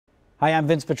Hi, I'm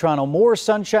Vince Petrano. More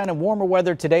sunshine and warmer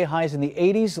weather today. Highs in the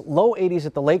 80s, low 80s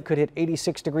at the lake, could hit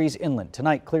 86 degrees inland.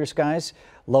 Tonight, clear skies,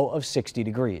 low of 60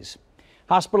 degrees.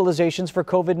 Hospitalizations for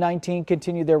COVID-19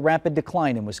 continue their rapid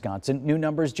decline in Wisconsin. New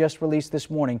numbers just released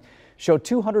this morning show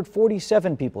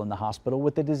 247 people in the hospital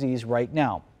with the disease right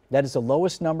now. That is the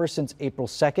lowest number since April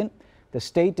 2nd. The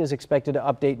state is expected to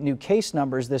update new case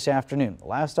numbers this afternoon. The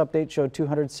last update showed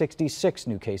 266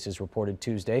 new cases reported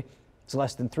Tuesday. It's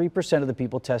less than 3% of the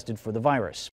people tested for the virus.